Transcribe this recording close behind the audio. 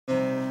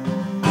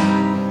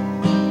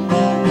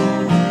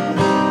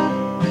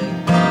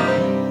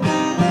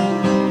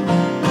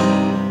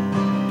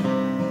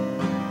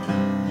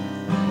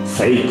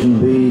fate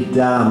can be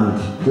damned.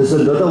 There's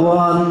another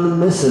one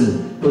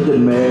missing, but the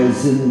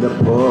mayor's in the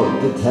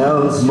pub. The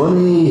town's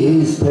money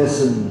he's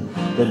pissing.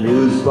 The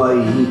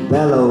newsboy he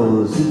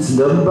bellows, it's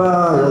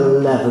number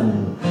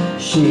 11.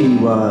 She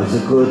was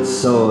a good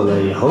soul,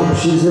 I hope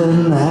she's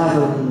in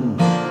heaven.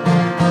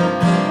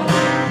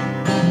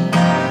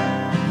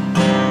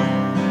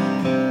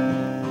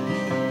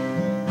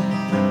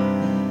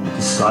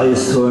 The sky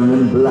is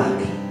turning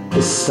black,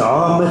 the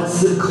storm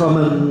it's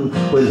a-comin'.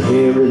 We'll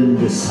hear in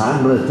this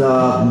hamlet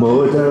of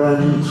murder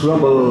and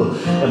trouble.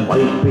 It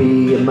might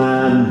be a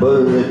man,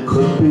 but it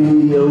could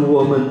be a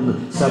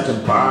woman.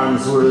 Sergeant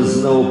Barnes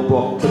wears no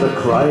book to the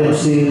crime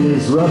scene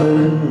he's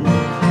running.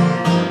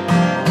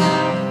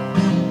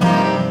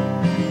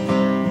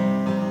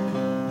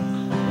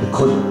 It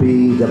could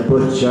be the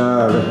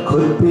butcher, it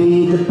could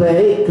be the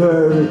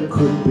baker, it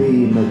could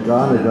be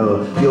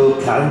McGonagall, the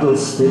old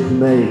candlestick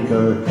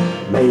maker.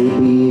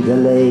 Maybe the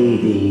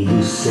lady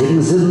who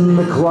sings in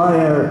the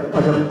choir,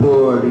 or the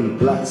burly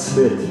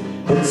blacksmith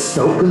that's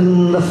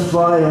stoking the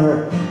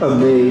fire. Or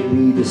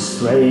maybe the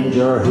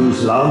stranger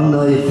whose long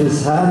knife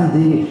is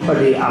handy, or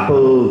the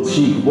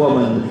apple-cheeked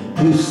woman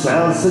who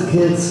sells the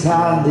kids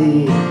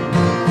candy.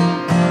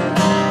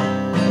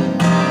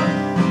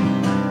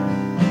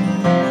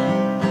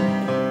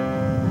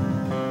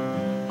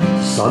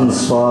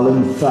 Sun's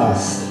falling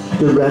fast,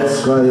 the red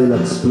sky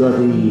looks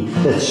bloody.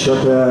 Let's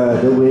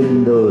shutter the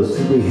windows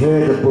till we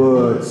hear the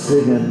birds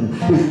singing.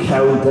 We'll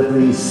count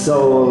every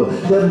soul,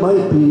 there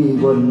might be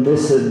one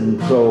missing.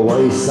 Throw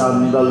ice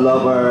on the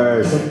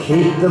lovers and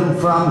keep them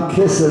from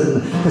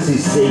kissing, 'cause we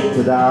seek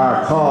to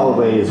dark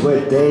hallways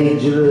where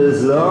danger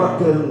is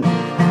lurking.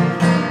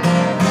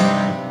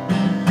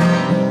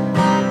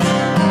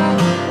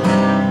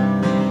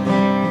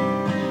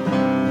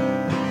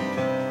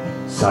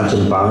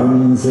 Sergeant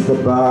Barnes at the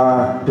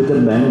bar, with the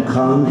men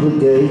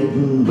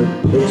congregating,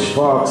 with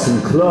pitchforks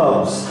and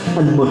clubs,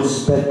 and much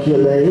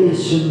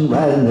speculation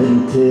ran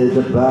into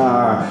the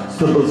bar.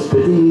 Stumbles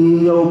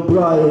Biddy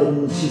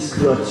O'Brien, she's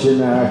clutching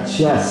her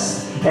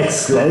chest,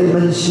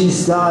 exclaiming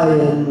she's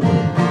dying.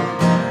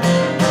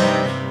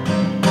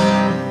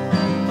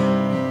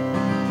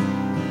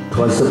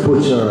 Twas the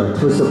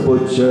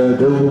butcher,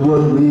 the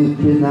one we've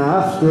been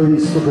after. He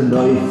stuck a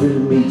knife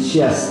in me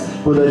chest,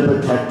 but I'm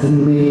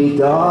protecting me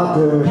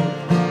daughter.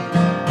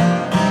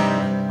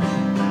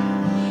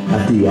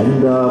 At the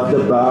end of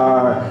the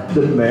bar,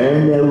 the mayor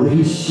now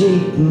he's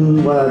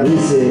sheeting. Where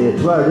is it,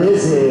 where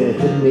is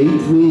it, the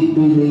meat we've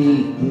been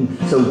eating?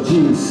 So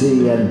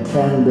juicy and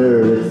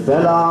tender, it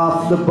fell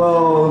off the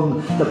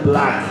bone. The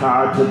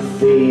black-hearted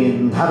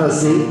fiend had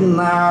us eaten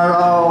our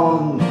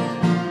own.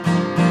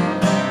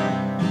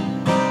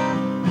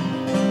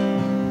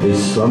 They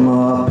strung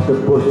up the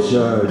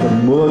butcher, the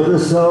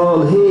murderous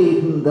old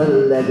heathen, the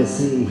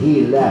legacy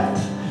he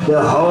left. The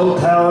whole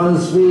town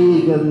is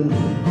vegan.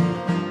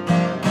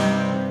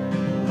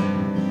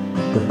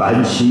 The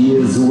banshee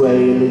is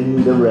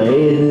wailing, the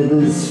rain it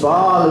is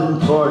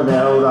falling, torn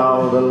out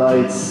all the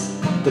lights,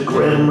 the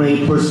grim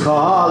reaper's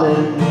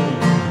calling.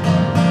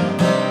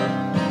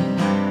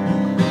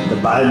 The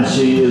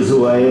banshee is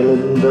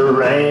wailing, the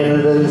rain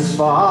it is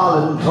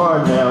falling,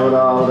 torn out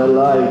all the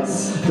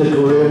lights, the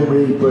grim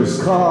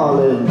reaper's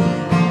calling.